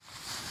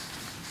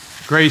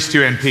Grace to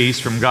you and peace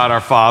from God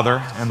our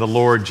Father and the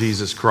Lord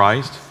Jesus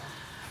Christ.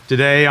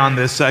 Today, on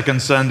this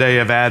second Sunday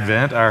of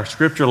Advent, our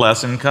scripture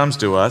lesson comes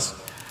to us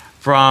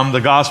from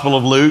the Gospel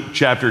of Luke,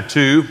 chapter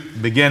 2,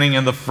 beginning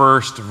in the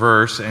first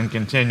verse and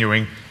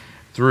continuing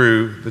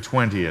through the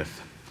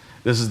 20th.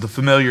 This is the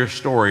familiar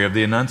story of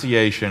the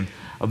Annunciation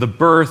of the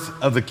birth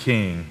of the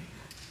King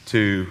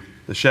to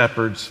the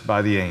shepherds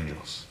by the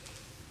angels.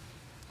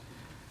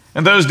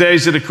 In those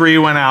days, a decree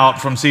went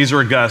out from Caesar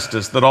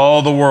Augustus that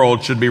all the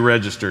world should be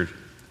registered.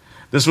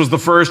 This was the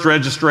first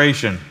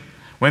registration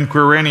when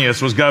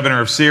Quirinius was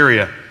governor of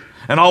Syria,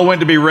 and all went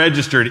to be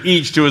registered,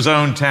 each to his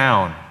own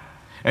town.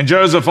 And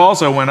Joseph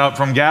also went up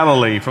from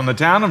Galilee, from the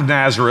town of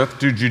Nazareth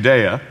to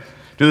Judea,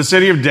 to the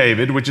city of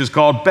David, which is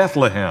called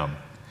Bethlehem,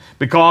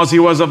 because he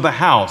was of the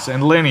house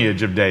and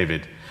lineage of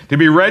David, to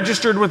be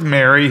registered with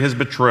Mary, his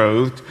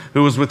betrothed,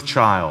 who was with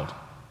child.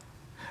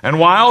 And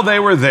while they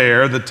were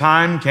there, the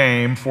time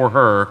came for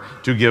her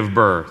to give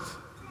birth.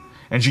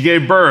 And she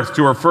gave birth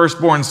to her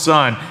firstborn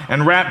son,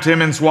 and wrapped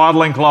him in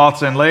swaddling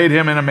cloths, and laid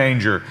him in a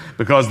manger,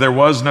 because there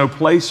was no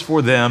place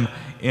for them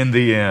in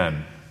the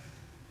inn.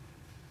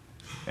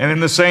 And in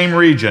the same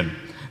region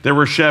there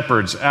were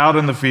shepherds out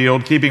in the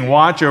field, keeping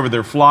watch over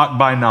their flock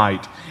by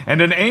night.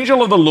 And an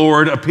angel of the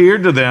Lord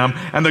appeared to them,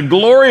 and the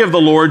glory of the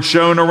Lord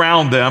shone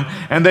around them,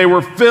 and they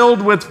were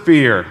filled with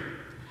fear.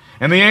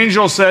 And the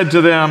angel said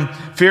to them,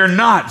 "Fear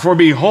not, for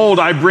behold,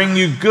 I bring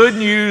you good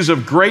news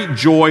of great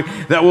joy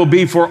that will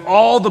be for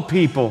all the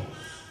people.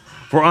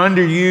 For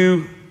unto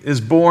you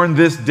is born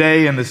this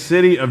day in the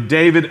city of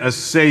David a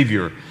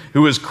Savior,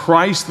 who is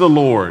Christ the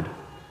Lord.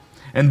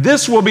 And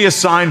this will be a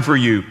sign for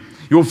you.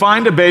 You will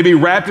find a baby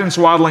wrapped in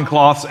swaddling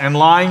cloths and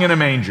lying in a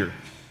manger."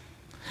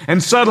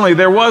 And suddenly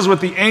there was with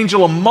the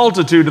angel a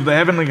multitude of the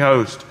heavenly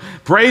host,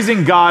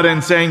 praising God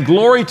and saying,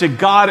 "Glory to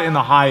God in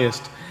the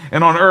highest,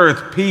 and on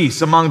earth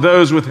peace among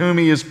those with whom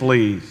he is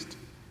pleased."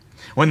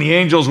 When the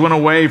angels went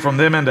away from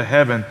them into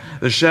heaven,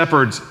 the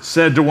shepherds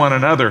said to one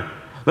another,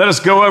 "Let us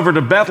go over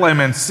to Bethlehem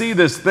and see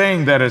this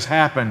thing that has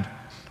happened,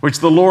 which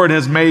the Lord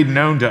has made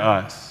known to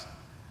us."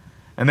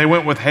 And they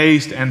went with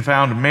haste and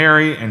found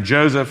Mary and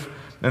Joseph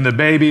and the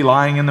baby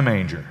lying in the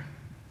manger.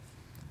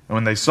 And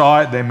when they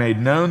saw it, they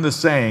made known the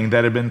saying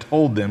that had been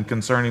told them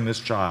concerning this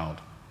child.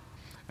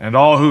 And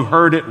all who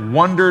heard it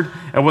wondered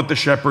at what the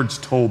shepherds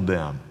told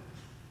them.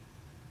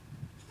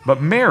 But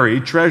Mary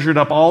treasured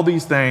up all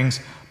these things,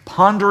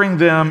 pondering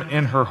them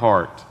in her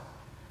heart.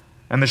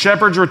 And the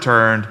shepherds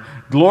returned,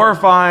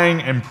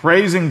 glorifying and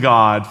praising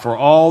God for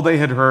all they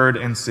had heard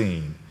and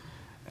seen,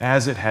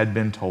 as it had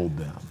been told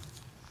them.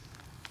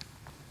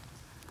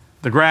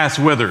 The grass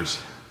withers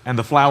and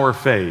the flower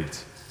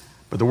fades,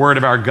 but the word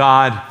of our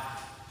God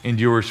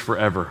endures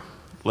forever.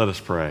 Let us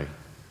pray.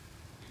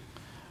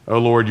 O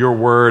Lord, your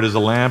word is a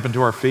lamp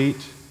unto our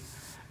feet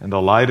and a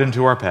light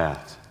unto our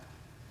path.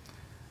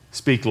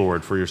 Speak,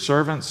 Lord, for your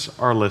servants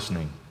are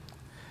listening.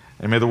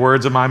 And may the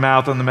words of my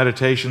mouth and the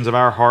meditations of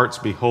our hearts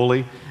be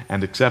holy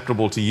and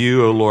acceptable to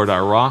you, O Lord,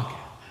 our rock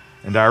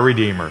and our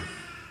Redeemer.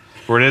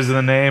 For it is in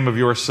the name of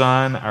your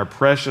Son, our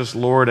precious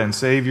Lord and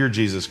Savior,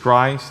 Jesus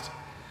Christ,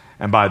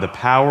 and by the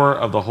power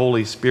of the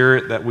Holy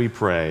Spirit that we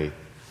pray.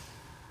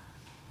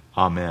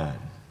 Amen.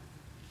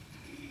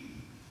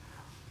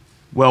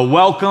 Well,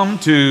 welcome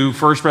to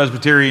First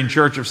Presbyterian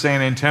Church of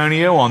San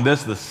Antonio on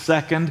this, the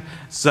second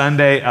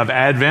Sunday of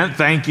Advent.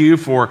 Thank you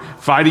for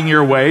fighting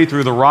your way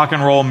through the rock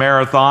and roll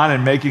marathon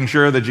and making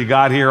sure that you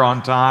got here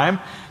on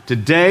time.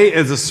 Today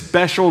is a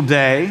special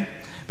day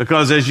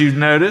because, as you've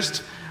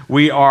noticed,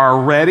 we are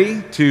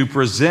ready to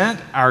present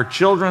our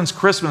children's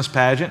Christmas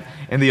pageant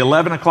in the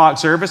 11 o'clock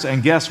service.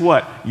 And guess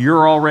what?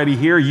 You're already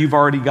here. You've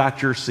already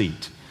got your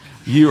seat.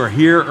 You are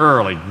here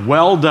early.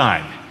 Well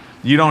done.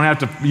 You don't have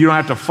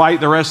to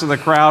fight the rest of the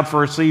crowd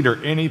for a seat or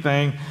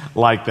anything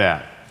like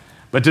that.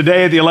 But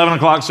today at the 11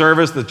 o'clock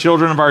service, the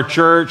children of our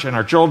church and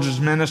our children's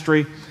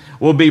ministry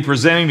will be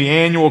presenting the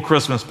annual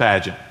Christmas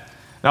pageant.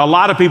 Now, a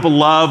lot of people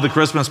love the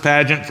Christmas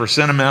pageant for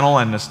sentimental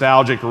and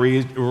nostalgic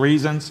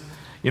reasons.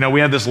 You know,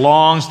 we have this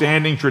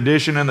long-standing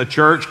tradition in the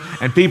church,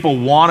 and people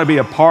want to be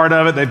a part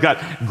of it. They've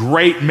got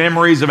great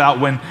memories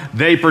about when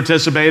they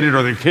participated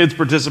or their kids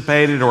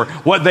participated or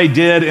what they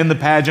did in the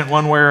pageant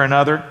one way or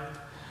another.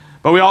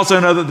 But we also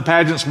know that the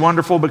pageant's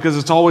wonderful because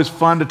it's always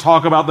fun to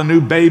talk about the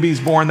new babies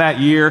born that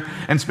year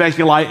and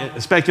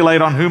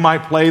speculate on who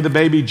might play the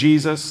baby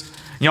Jesus.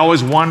 You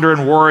always wonder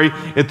and worry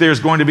if there's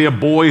going to be a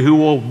boy who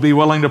will be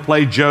willing to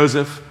play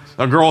Joseph,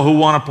 a girl who will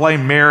want to play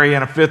Mary,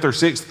 and a 5th or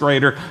 6th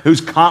grader who's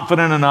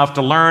confident enough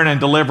to learn and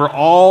deliver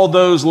all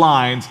those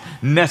lines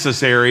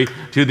necessary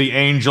to the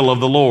angel of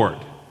the Lord.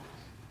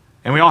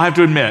 And we all have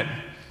to admit,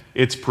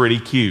 it's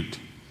pretty cute.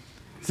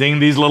 Seeing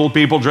these little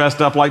people dressed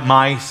up like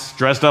mice,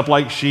 dressed up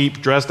like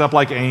sheep, dressed up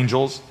like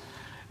angels,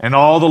 and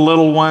all the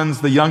little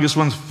ones, the youngest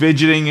ones,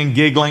 fidgeting and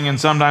giggling and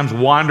sometimes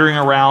wandering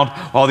around,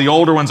 while the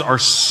older ones are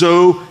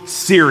so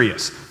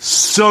serious,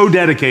 so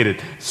dedicated,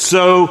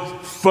 so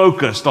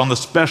focused on the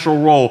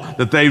special role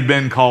that they've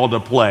been called to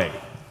play.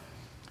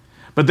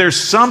 But there's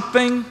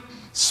something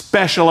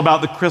special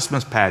about the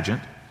Christmas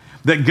pageant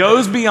that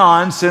goes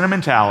beyond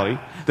sentimentality,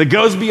 that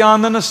goes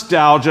beyond the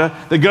nostalgia,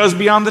 that goes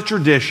beyond the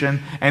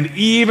tradition, and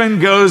even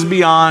goes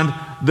beyond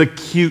the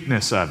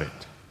cuteness of it.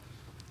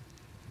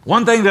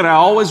 One thing that I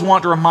always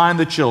want to remind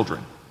the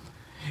children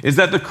is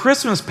that the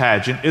Christmas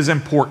pageant is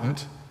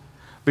important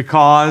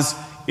because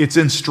it's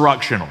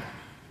instructional.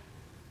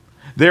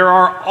 There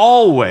are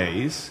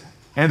always,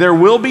 and there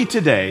will be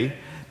today,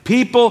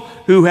 people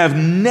who have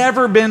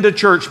never been to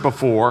church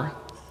before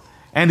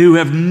and who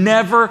have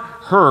never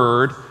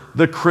heard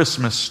the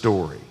Christmas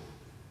story.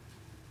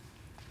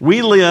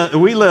 We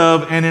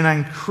live in an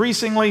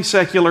increasingly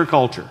secular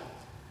culture.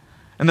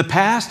 In the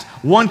past,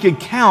 one could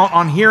count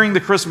on hearing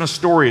the Christmas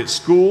story at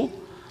school,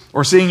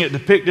 or seeing it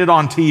depicted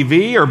on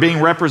TV, or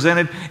being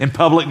represented in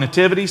public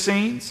nativity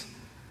scenes.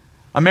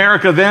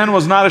 America then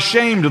was not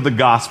ashamed of the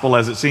gospel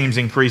as it seems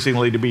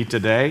increasingly to be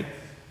today.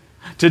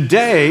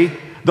 Today,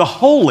 the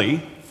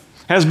holy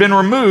has been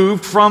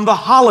removed from the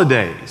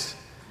holidays,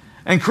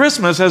 and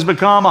Christmas has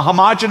become a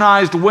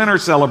homogenized winter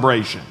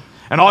celebration.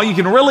 And all you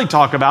can really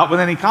talk about with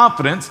any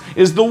confidence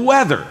is the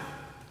weather.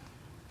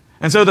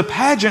 And so the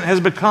pageant has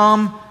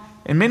become,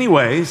 in many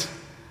ways,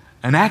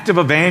 an act of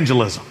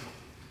evangelism.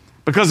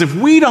 Because if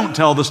we don't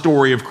tell the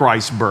story of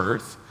Christ's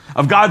birth,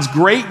 of God's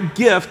great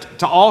gift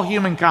to all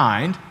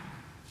humankind,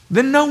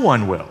 then no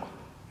one will.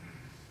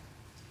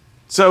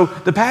 So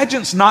the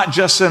pageant's not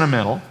just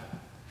sentimental,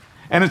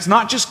 and it's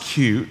not just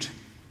cute,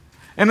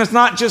 and it's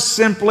not just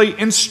simply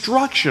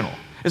instructional.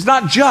 It's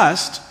not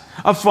just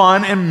a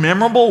fun and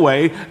memorable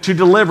way to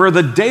deliver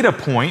the data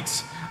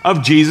points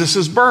of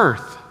Jesus'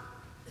 birth.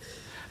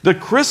 The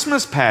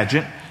Christmas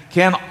pageant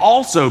can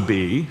also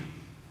be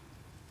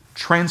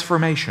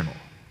transformational.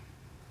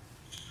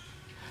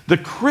 The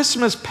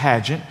Christmas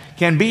pageant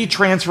can be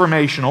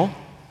transformational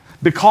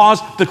because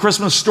the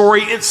Christmas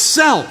story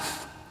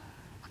itself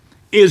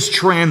is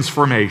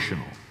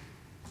transformational.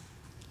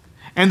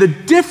 And the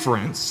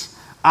difference,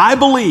 I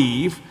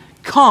believe,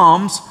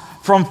 comes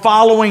from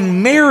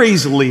following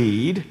Mary's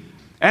lead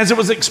as it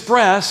was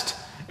expressed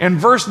in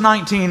verse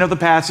 19 of the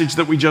passage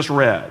that we just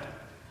read.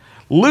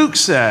 Luke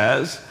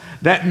says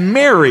that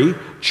Mary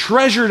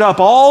treasured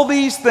up all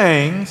these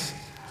things,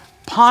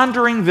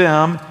 pondering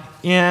them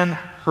in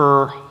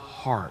her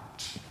heart.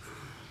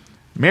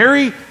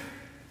 Mary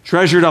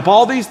treasured up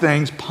all these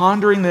things,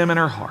 pondering them in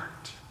her heart.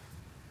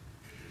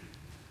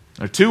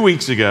 Now, 2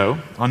 weeks ago,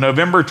 on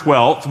November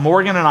 12th,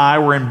 Morgan and I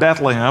were in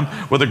Bethlehem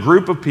with a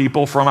group of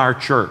people from our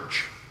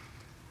church.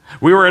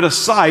 We were at a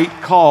site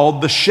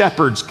called the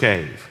Shepherd's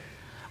Cave,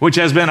 which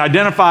has been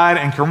identified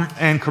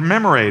and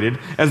commemorated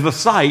as the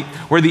site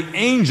where the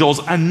angels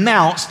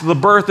announced the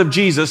birth of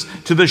Jesus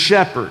to the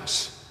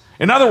shepherds.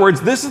 In other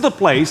words, this is the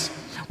place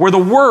where the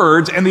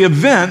words and the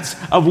events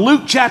of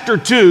Luke chapter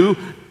 2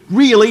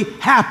 really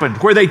happened,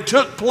 where they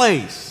took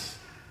place.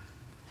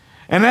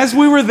 And as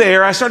we were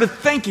there, I started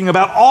thinking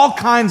about all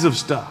kinds of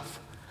stuff.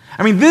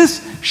 I mean,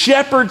 this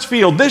shepherd's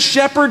field, this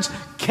shepherd's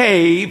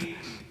cave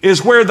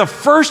is where the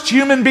first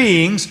human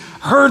beings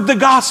heard the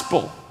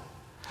gospel.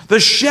 The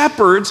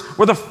shepherds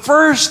were the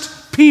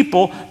first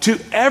people to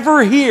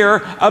ever hear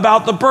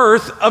about the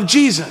birth of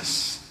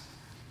Jesus.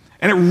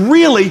 And it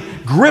really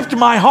gripped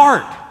my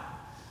heart.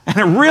 And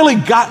it really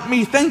got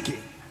me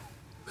thinking.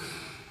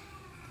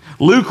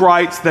 Luke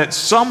writes that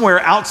somewhere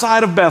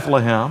outside of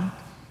Bethlehem,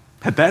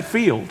 at that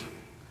field,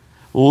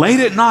 late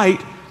at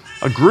night,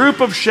 a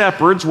group of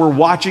shepherds were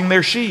watching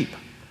their sheep.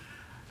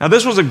 Now,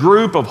 this was a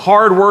group of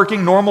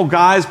hardworking, normal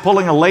guys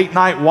pulling a late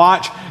night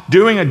watch,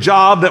 doing a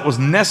job that was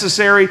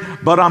necessary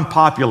but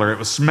unpopular. It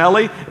was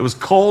smelly, it was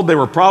cold, they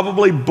were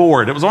probably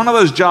bored. It was one of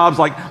those jobs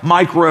like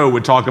Mike Rowe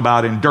would talk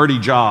about in Dirty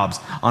Jobs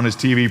on his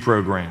TV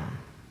program.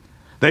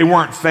 They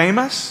weren't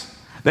famous,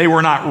 they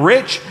were not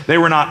rich, they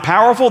were not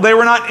powerful, they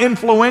were not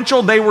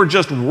influential, they were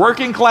just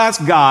working class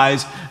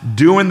guys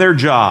doing their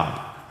job.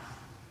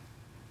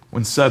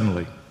 When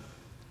suddenly,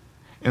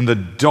 in the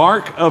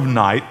dark of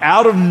night,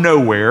 out of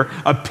nowhere,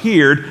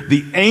 appeared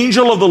the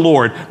angel of the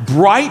Lord,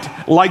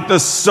 bright like the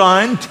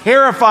sun,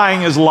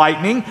 terrifying as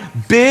lightning,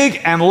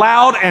 big and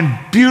loud and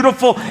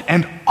beautiful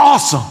and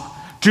awesome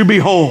to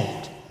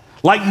behold,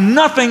 like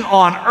nothing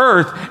on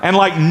earth and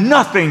like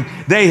nothing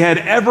they had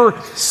ever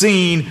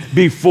seen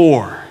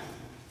before.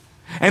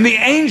 And the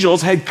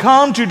angels had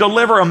come to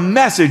deliver a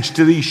message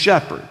to these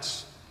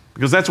shepherds,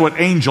 because that's what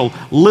angel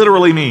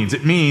literally means.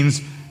 It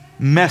means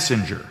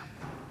messenger.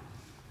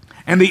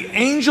 And the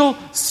angel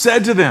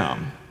said to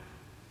them,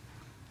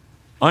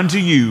 "Unto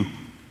you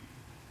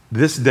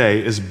this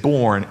day is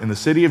born in the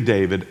city of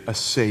David a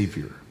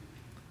Savior,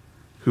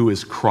 who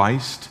is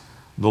Christ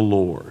the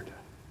Lord."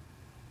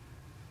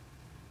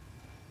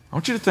 I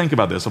want you to think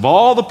about this. Of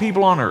all the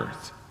people on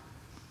earth,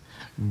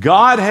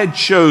 God had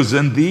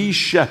chosen these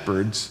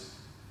shepherds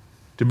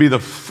to be the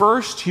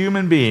first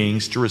human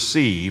beings to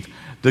receive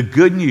the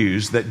good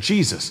news that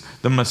Jesus,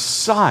 the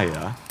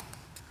Messiah,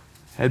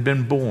 had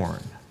been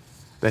born,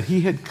 that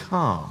he had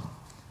come.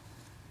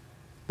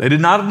 They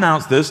did not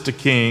announce this to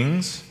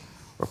kings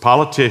or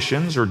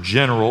politicians or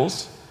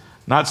generals,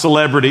 not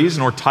celebrities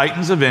nor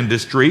titans of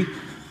industry,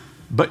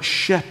 but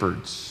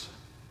shepherds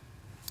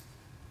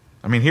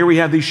I mean, here we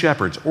have these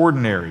shepherds,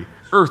 ordinary,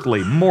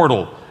 earthly,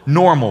 mortal,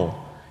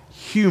 normal,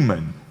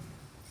 human,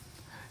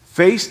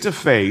 face to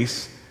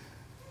face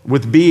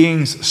with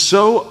beings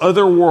so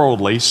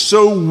otherworldly,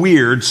 so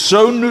weird,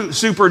 so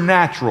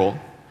supernatural,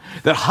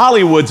 that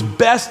Hollywood's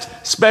best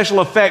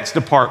special effects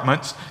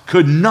departments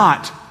could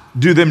not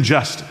do them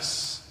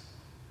justice.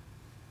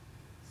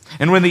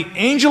 And when the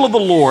angel of the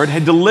Lord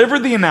had delivered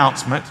the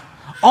announcement,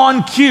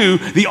 on cue,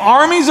 the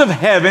armies of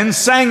heaven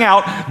sang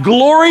out,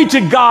 "Glory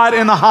to God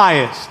in the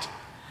highest,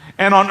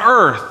 and on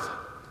earth,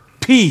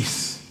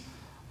 peace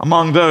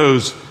among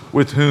those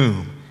with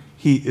whom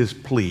he is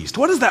pleased."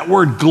 What does that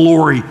word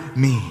glory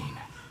mean?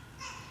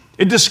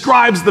 It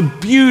describes the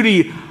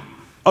beauty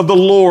of the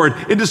Lord.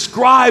 It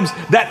describes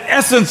that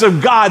essence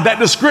of God, that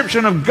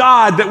description of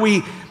God that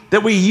we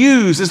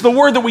use. It's the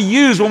word that we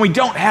use when we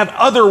don't have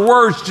other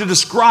words to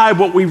describe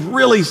what we've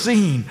really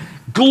seen.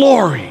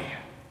 Glory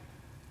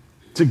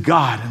to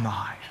God in the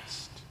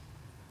highest.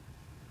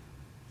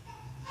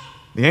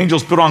 The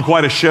angels put on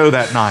quite a show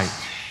that night.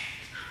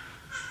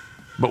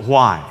 But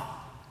why?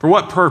 For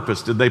what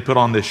purpose did they put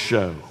on this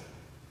show?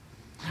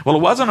 Well,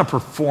 it wasn't a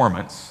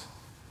performance.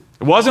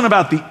 It wasn't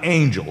about the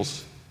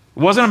angels. It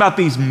wasn't about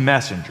these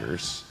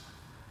messengers.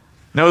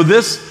 No,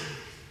 this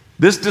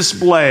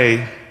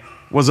display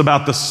was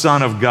about the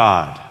Son of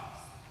God.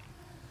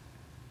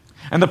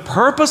 And the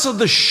purpose of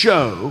the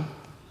show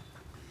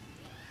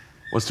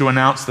was to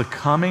announce the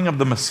coming of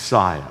the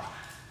Messiah.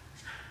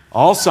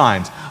 All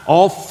signs,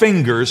 all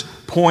fingers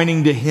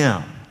pointing to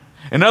him.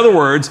 In other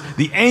words,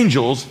 the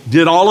angels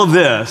did all of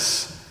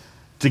this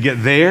to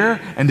get their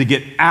and to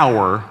get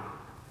our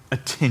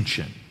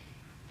attention.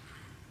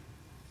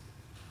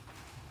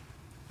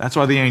 That's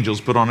why the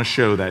angels put on a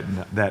show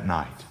that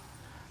night.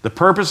 The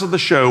purpose of the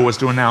show was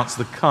to announce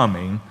the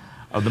coming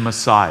of the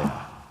Messiah.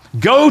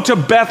 Go to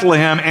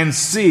Bethlehem and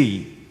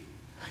see.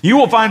 You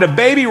will find a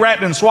baby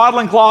wrapped in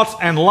swaddling cloths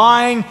and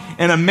lying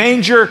in a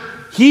manger.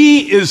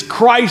 He is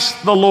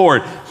Christ the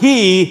Lord.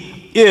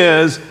 He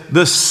is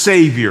the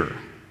Savior.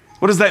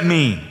 What does that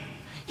mean?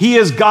 He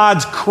is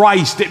God's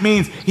Christ. It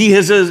means he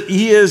is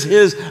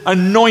his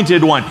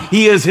anointed one.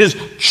 He is his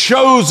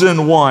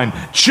chosen one.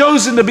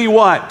 Chosen to be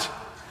what?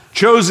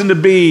 Chosen to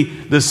be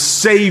the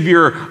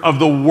Savior of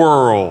the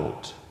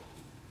world.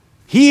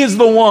 He is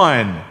the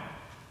one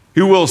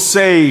who will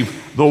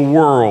save the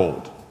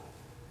world.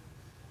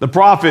 The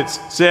prophets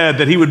said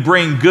that he would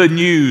bring good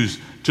news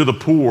to the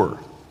poor.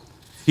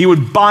 He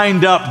would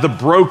bind up the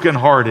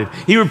brokenhearted.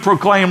 He would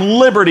proclaim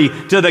liberty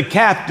to the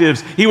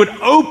captives. He would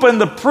open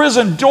the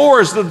prison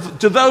doors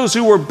to those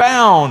who were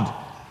bound.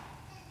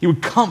 He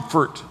would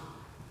comfort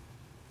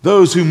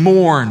those who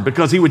mourn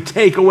because he would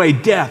take away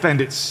death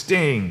and its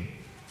sting.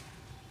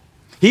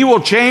 He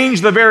will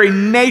change the very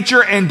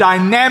nature and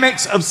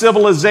dynamics of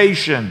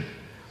civilization.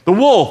 The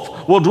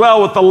wolf will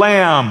dwell with the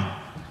lamb.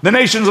 The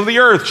nations of the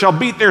earth shall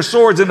beat their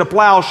swords into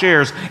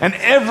plowshares, and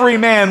every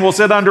man will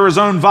sit under his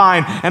own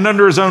vine and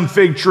under his own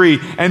fig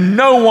tree, and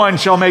no one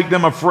shall make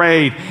them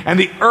afraid. And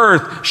the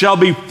earth shall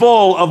be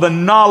full of the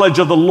knowledge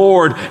of the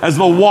Lord as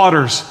the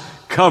waters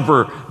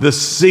cover the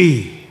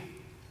sea.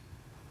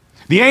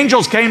 The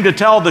angels came to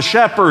tell the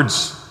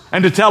shepherds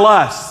and to tell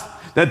us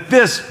that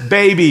this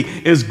baby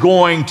is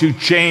going to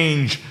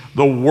change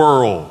the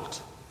world.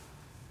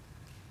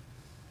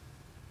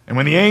 And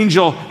when the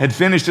angel had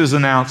finished his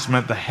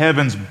announcement, the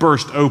heavens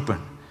burst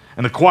open,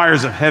 and the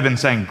choirs of heaven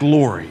sang,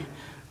 "Glory,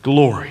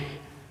 glory,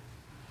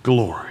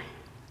 glory."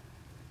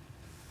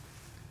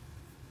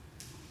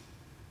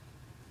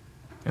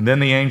 And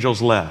then the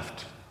angels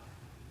left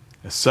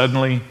as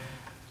suddenly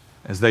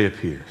as they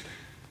appeared.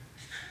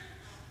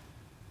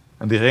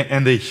 And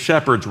the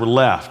shepherds were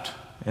left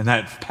in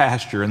that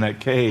pasture, in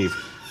that cave,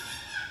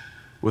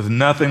 with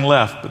nothing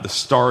left but the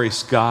starry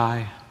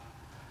sky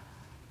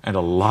and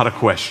a lot of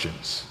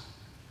questions.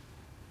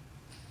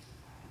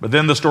 But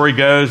then the story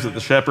goes that the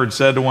shepherds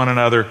said to one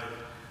another,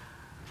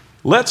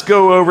 "Let's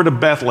go over to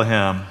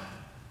Bethlehem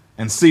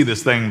and see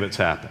this thing that's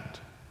happened."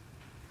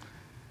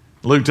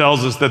 Luke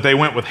tells us that they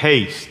went with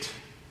haste.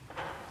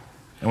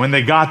 And when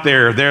they got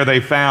there they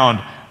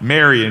found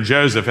Mary and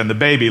Joseph and the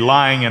baby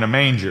lying in a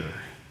manger.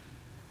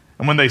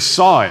 And when they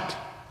saw it,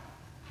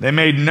 they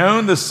made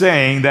known the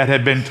saying that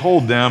had been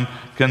told them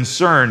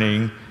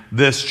concerning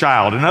this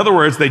child. In other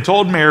words, they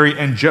told Mary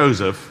and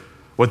Joseph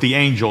what the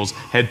angels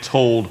had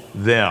told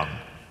them.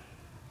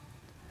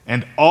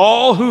 And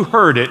all who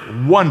heard it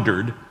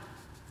wondered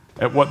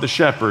at what the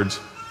shepherds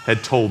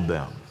had told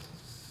them.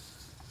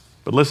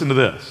 But listen to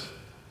this.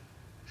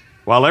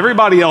 While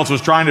everybody else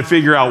was trying to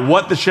figure out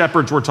what the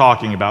shepherds were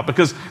talking about,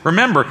 because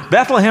remember,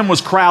 Bethlehem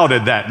was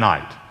crowded that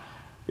night.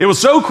 It was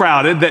so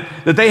crowded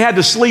that they had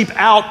to sleep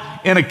out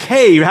in a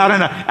cave,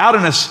 out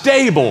in a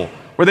stable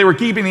where they were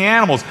keeping the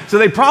animals. So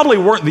they probably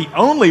weren't the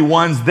only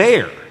ones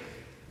there.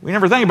 We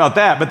never think about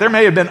that, but there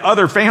may have been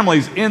other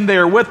families in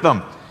there with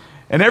them.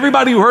 And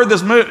everybody who heard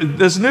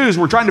this news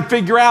were trying to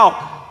figure out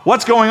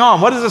what's going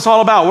on. What is this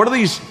all about? What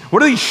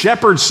are these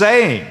shepherds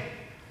saying?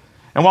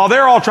 And while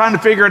they're all trying to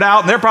figure it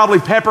out, and they're probably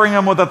peppering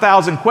them with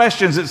 1,000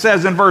 questions, it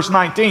says in verse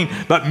 19,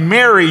 but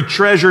Mary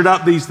treasured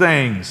up these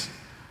things,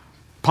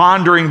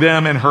 pondering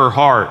them in her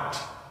heart.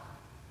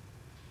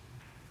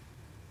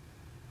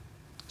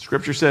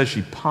 Scripture says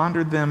she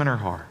pondered them in her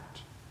heart.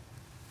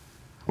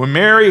 When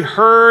Mary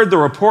heard the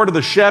report of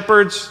the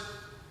shepherds,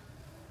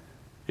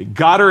 it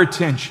got her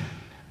attention.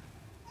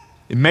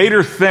 It made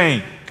her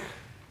think.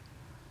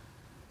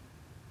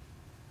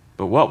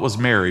 But what was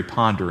Mary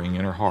pondering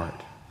in her heart?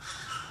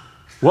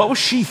 What was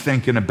she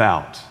thinking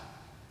about?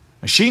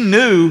 She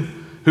knew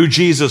who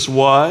Jesus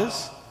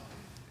was.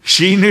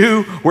 She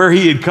knew where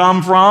he had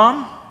come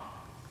from.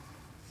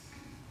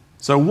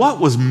 So what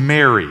was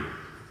Mary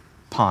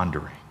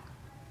pondering?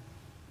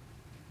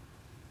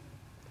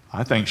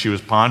 I think she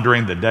was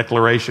pondering the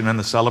declaration and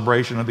the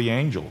celebration of the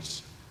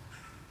angels,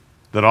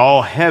 that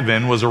all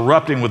heaven was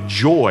erupting with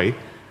joy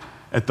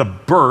at the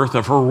birth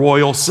of her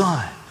royal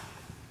son.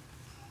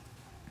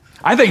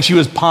 I think she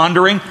was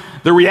pondering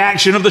the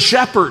reaction of the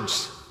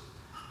shepherds.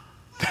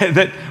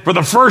 That for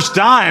the first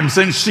time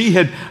since she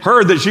had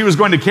heard that she was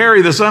going to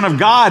carry the Son of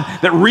God,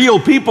 that real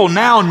people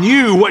now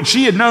knew what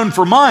she had known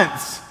for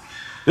months.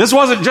 This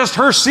wasn't just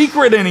her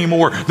secret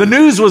anymore. The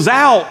news was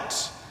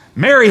out.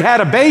 Mary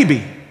had a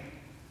baby.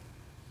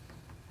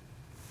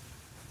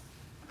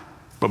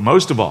 But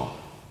most of all,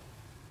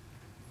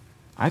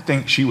 I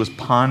think she was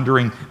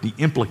pondering the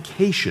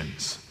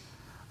implications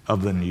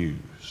of the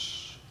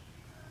news.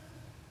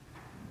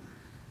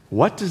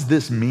 What does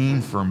this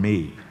mean for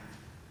me?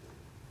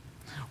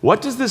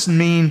 What does this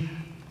mean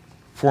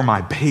for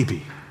my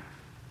baby?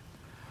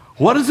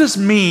 What does this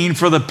mean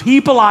for the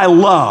people I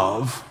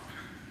love?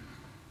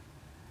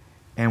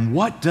 And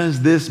what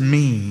does this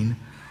mean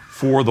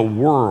for the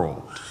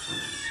world?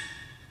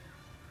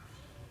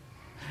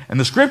 And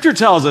the scripture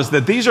tells us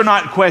that these are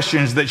not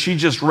questions that she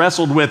just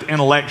wrestled with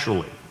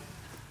intellectually.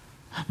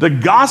 The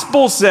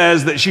gospel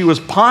says that she was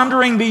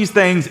pondering these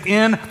things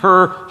in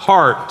her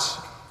heart.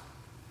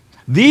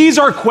 These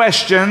are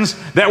questions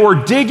that were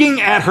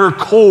digging at her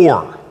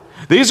core.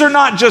 These are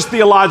not just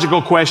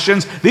theological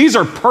questions. These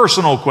are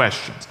personal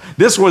questions.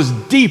 This was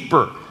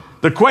deeper.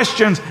 The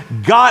questions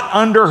got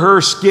under her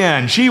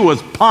skin. She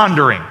was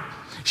pondering.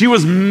 She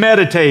was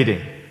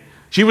meditating.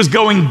 She was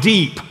going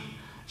deep.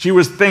 She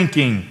was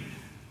thinking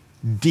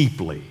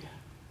deeply.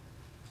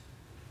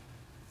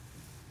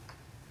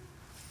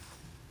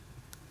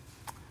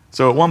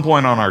 So at one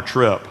point on our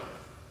trip,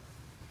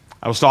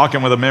 I was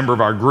talking with a member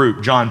of our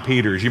group, John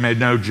Peters. You may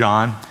know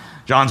John.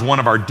 John's one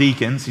of our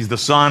deacons. He's the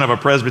son of a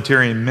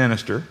Presbyterian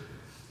minister.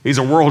 He's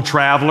a world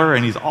traveler,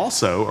 and he's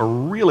also a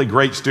really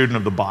great student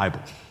of the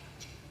Bible.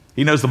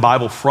 He knows the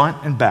Bible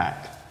front and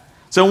back.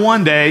 So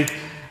one day,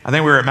 I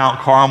think we were at Mount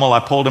Carmel, I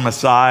pulled him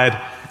aside,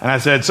 and I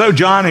said, so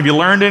John, have you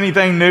learned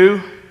anything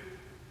new?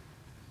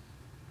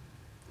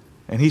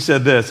 And he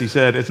said this, he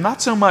said, it's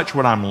not so much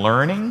what I'm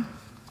learning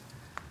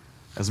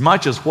as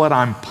much as what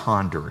I'm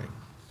pondering.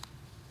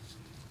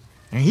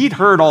 And he'd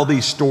heard all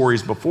these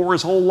stories before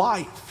his whole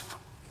life.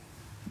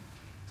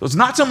 So it's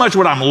not so much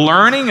what I'm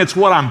learning, it's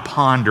what I'm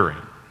pondering.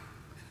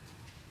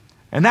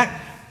 And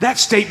that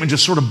statement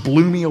just sort of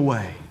blew me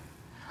away.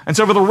 And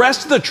so for the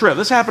rest of the trip,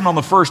 this happened on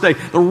the first day,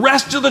 the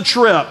rest of the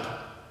trip,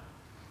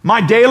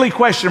 my daily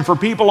question for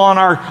people on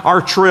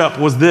our trip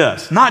was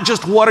this, not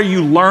just what are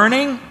you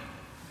learning,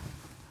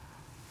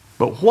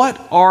 but what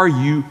are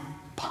you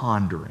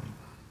pondering?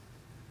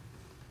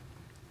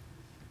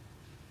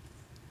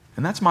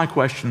 And that's my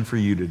question for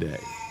you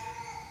today.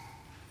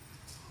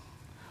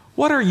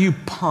 What are you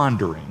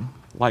pondering,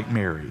 like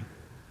Mary,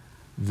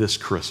 this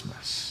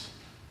Christmas?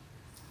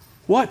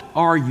 What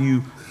are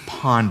you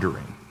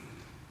pondering?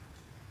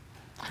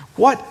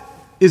 What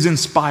is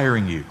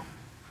inspiring you?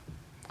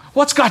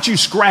 What's got you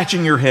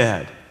scratching your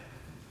head?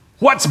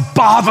 What's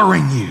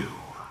bothering you?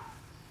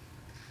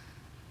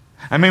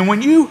 I mean,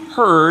 when you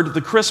heard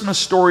the Christmas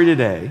story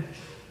today,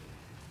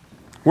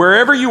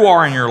 wherever you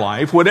are in your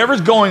life,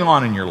 whatever's going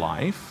on in your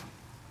life,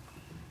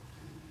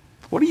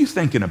 what are you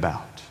thinking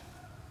about?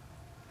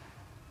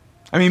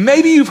 I mean,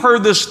 maybe you've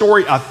heard this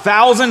story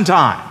 1,000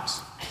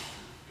 times,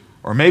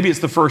 or maybe it's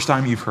the first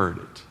time you've heard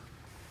it.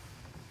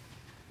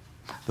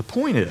 The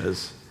point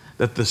is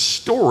that the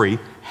story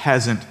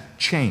hasn't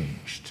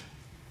changed.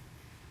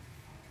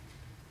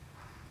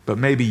 But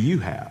maybe you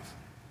have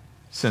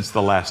since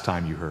the last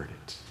time you heard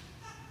it.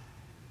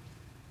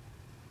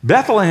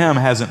 Bethlehem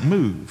hasn't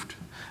moved,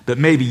 but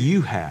maybe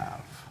you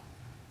have.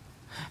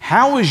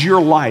 How is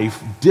your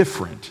life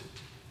different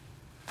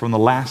from the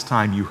last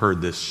time you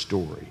heard this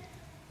story?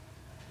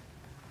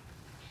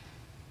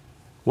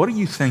 What are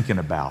you thinking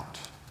about?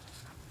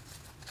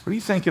 What are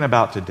you thinking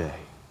about today?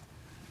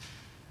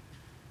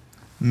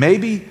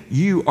 Maybe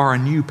you are a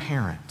new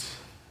parent.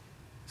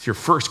 It's your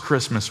first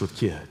Christmas with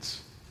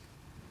kids.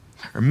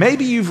 Or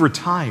maybe you've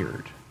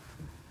retired.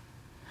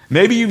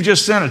 Maybe you've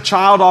just sent a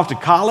child off to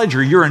college,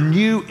 or you're a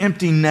new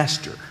empty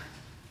nester.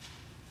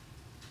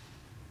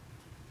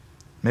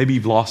 Maybe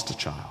you've lost a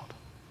child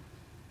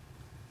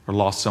or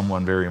lost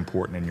someone very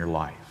important in your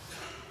life.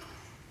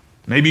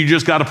 Maybe you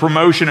just got a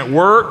promotion at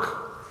work.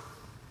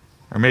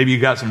 Or maybe you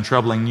got some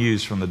troubling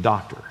news from the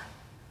doctor.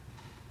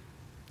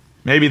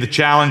 Maybe the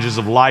challenges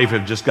of life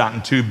have just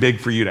gotten too big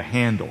for you to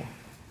handle.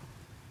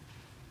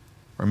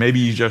 Or maybe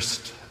you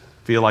just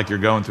feel like you're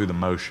going through the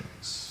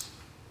motions.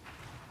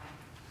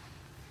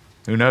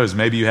 Who knows?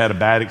 Maybe you had a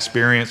bad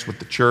experience with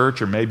the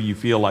church, or maybe you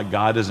feel like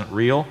God isn't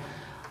real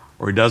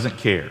or He doesn't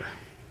care.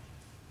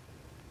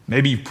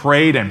 Maybe you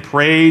prayed and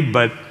prayed,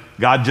 but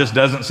God just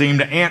doesn't seem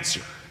to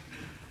answer.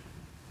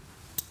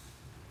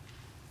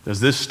 Does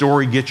this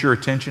story get your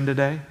attention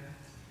today?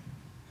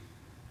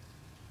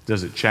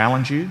 Does it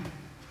challenge you?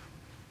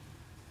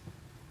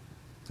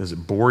 Does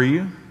it bore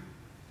you?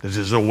 Does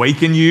it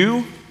awaken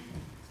you?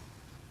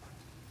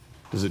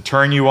 Does it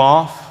turn you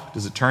off?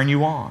 Does it turn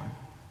you on?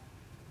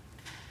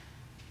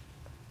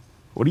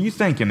 What are you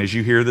thinking as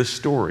you hear this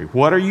story?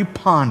 What are you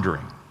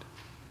pondering?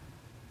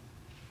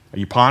 Are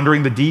you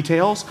pondering the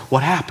details?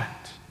 What happened?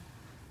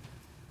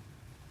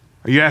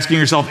 Are you asking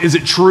yourself, is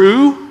it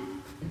true?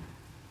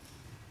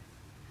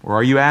 Or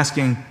are you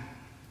asking,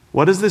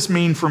 what does this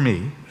mean for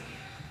me?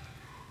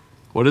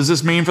 What does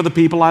this mean for the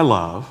people I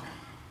love?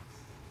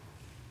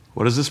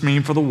 What does this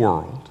mean for the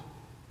world?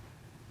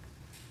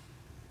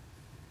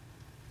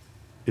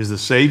 Is the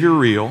Savior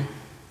real?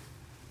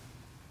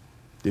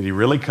 Did He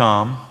really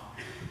come?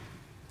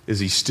 Is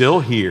He still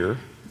here?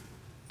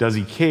 Does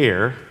He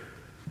care?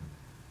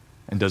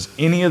 And does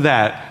any of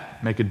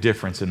that make a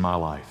difference in my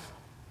life?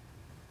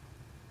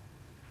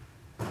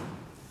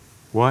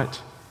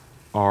 What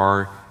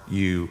are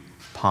you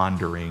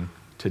pondering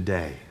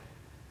today?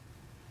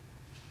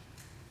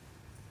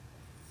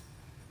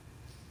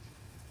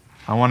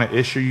 I want to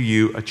issue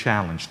you a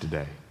challenge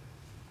today.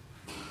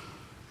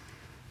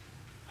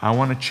 I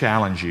want to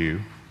challenge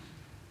you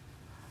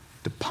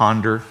to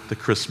ponder the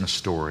Christmas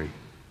story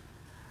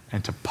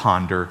and to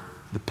ponder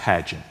the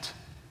pageant.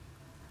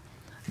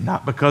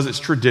 Not because it's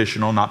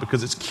traditional, not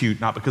because it's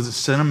cute, not because it's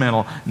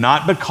sentimental,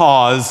 not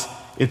because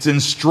it's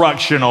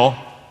instructional,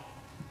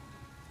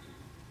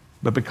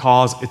 but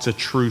because it's a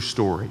true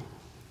story,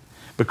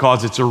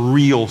 because it's a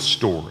real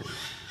story.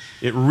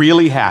 It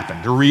really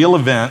happened. Real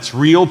events,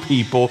 real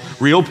people,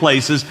 real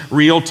places,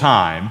 real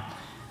time,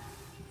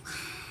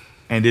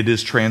 and it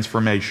is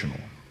transformational.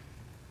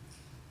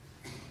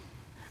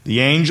 The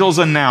angels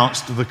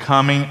announced the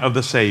coming of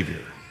the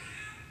Savior.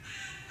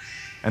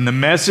 And the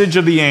message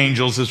of the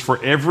angels is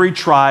for every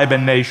tribe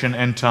and nation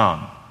and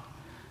tongue.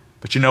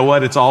 But you know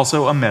what? It's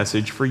also a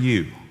message for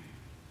you.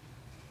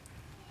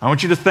 I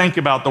want you to think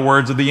about the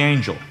words of the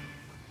angel.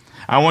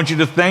 I want you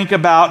to think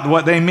about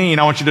what they mean.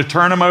 I want you to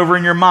turn them over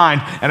in your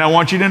mind. And I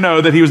want you to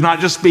know that he was not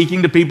just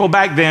speaking to people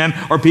back then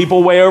or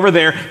people way over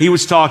there. He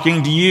was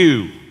talking to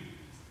you.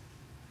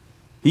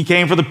 He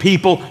came for the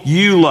people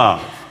you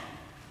love.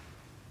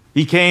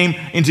 He came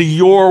into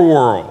your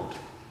world.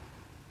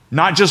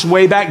 Not just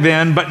way back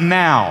then, but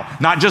now.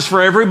 Not just for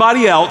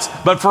everybody else,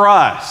 but for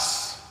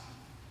us.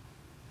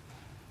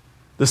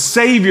 The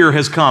Savior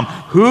has come.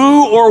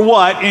 Who or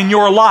what in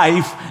your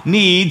life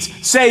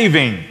needs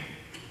saving?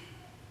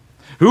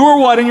 Who or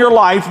what in your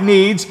life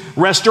needs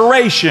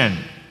restoration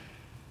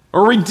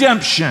or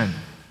redemption?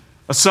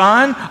 A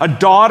son, a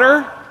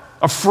daughter,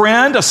 a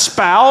friend, a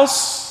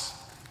spouse?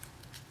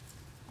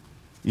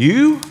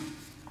 You?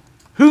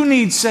 Who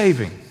needs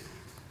saving?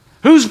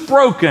 Who's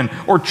broken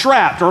or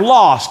trapped or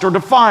lost or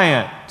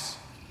defiant?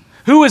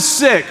 Who is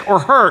sick or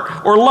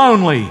hurt or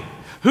lonely?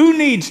 Who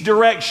needs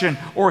direction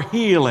or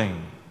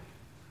healing?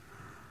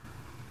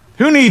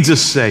 Who needs a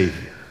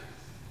Savior?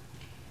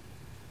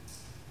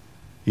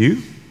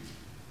 You?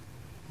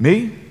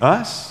 Me?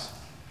 Us?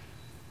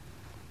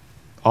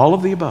 All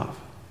of the above.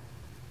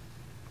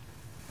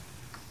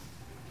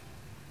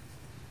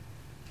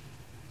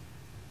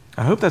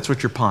 I hope that's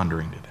what you're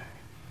pondering today.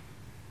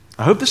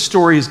 I hope the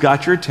story has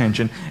got your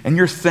attention and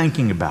you're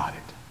thinking about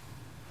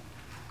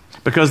it.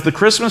 Because the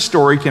Christmas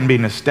story can be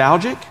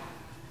nostalgic,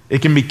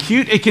 it can be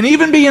cute, it can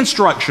even be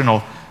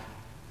instructional,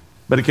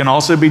 but it can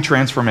also be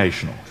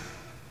transformational.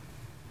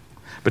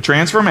 But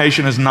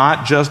transformation is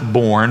not just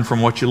born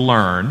from what you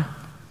learn,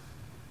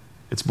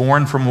 it's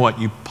born from what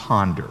you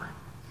ponder.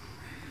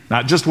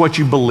 Not just what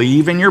you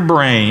believe in your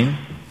brain,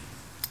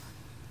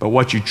 but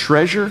what you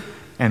treasure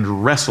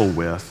and wrestle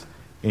with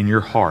in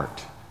your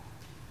heart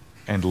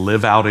and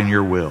live out in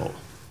your will.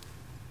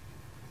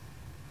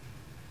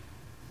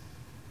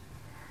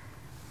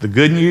 The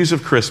good news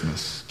of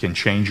Christmas can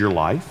change your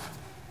life.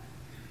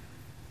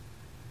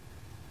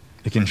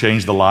 It can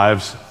change the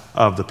lives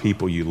of the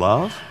people you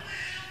love.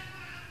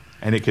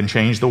 And it can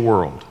change the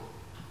world.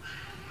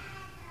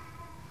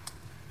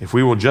 If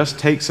we will just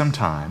take some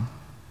time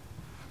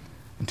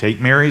and take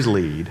Mary's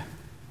lead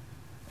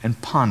and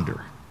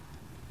ponder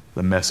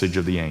the message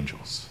of the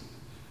angels.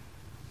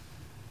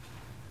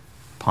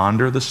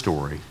 Ponder the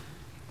story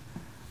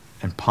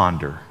and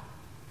ponder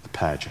the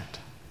pageant.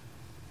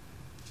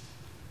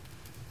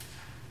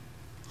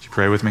 Would you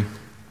pray with me?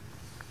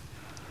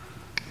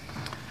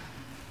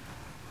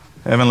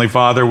 Heavenly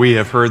Father, we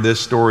have heard this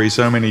story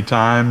so many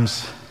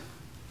times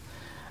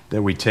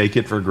that we take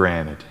it for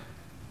granted.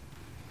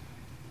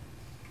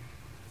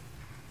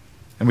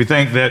 And we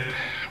think that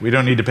we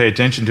don't need to pay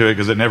attention to it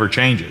because it never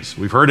changes.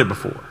 We've heard it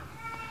before.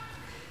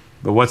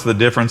 But what's the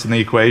difference in the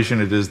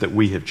equation? It is that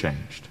we have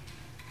changed.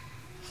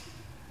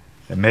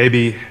 And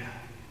maybe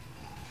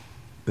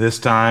this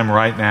time,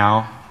 right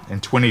now, in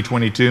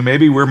 2022,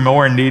 maybe we're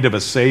more in need of a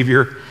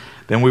Savior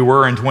than we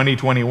were in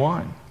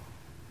 2021.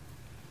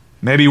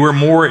 Maybe we're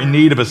more in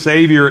need of a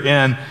Savior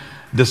in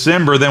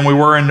December than we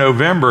were in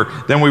November,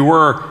 than we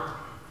were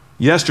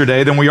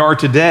yesterday, than we are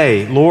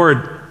today.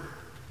 Lord,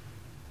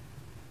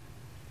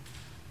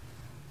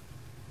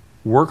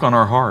 work on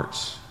our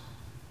hearts.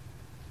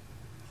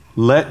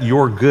 Let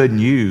your good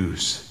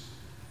news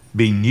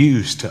be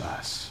news to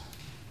us.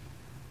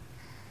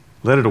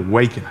 Let it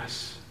awaken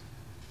us.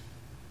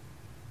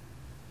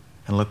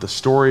 And let the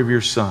story of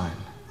your Son,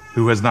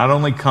 who has not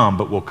only come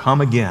but will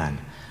come again,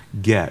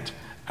 get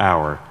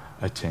our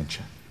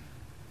attention.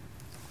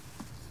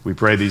 We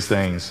pray these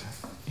things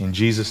in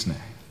Jesus' name.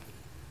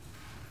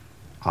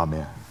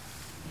 Amen.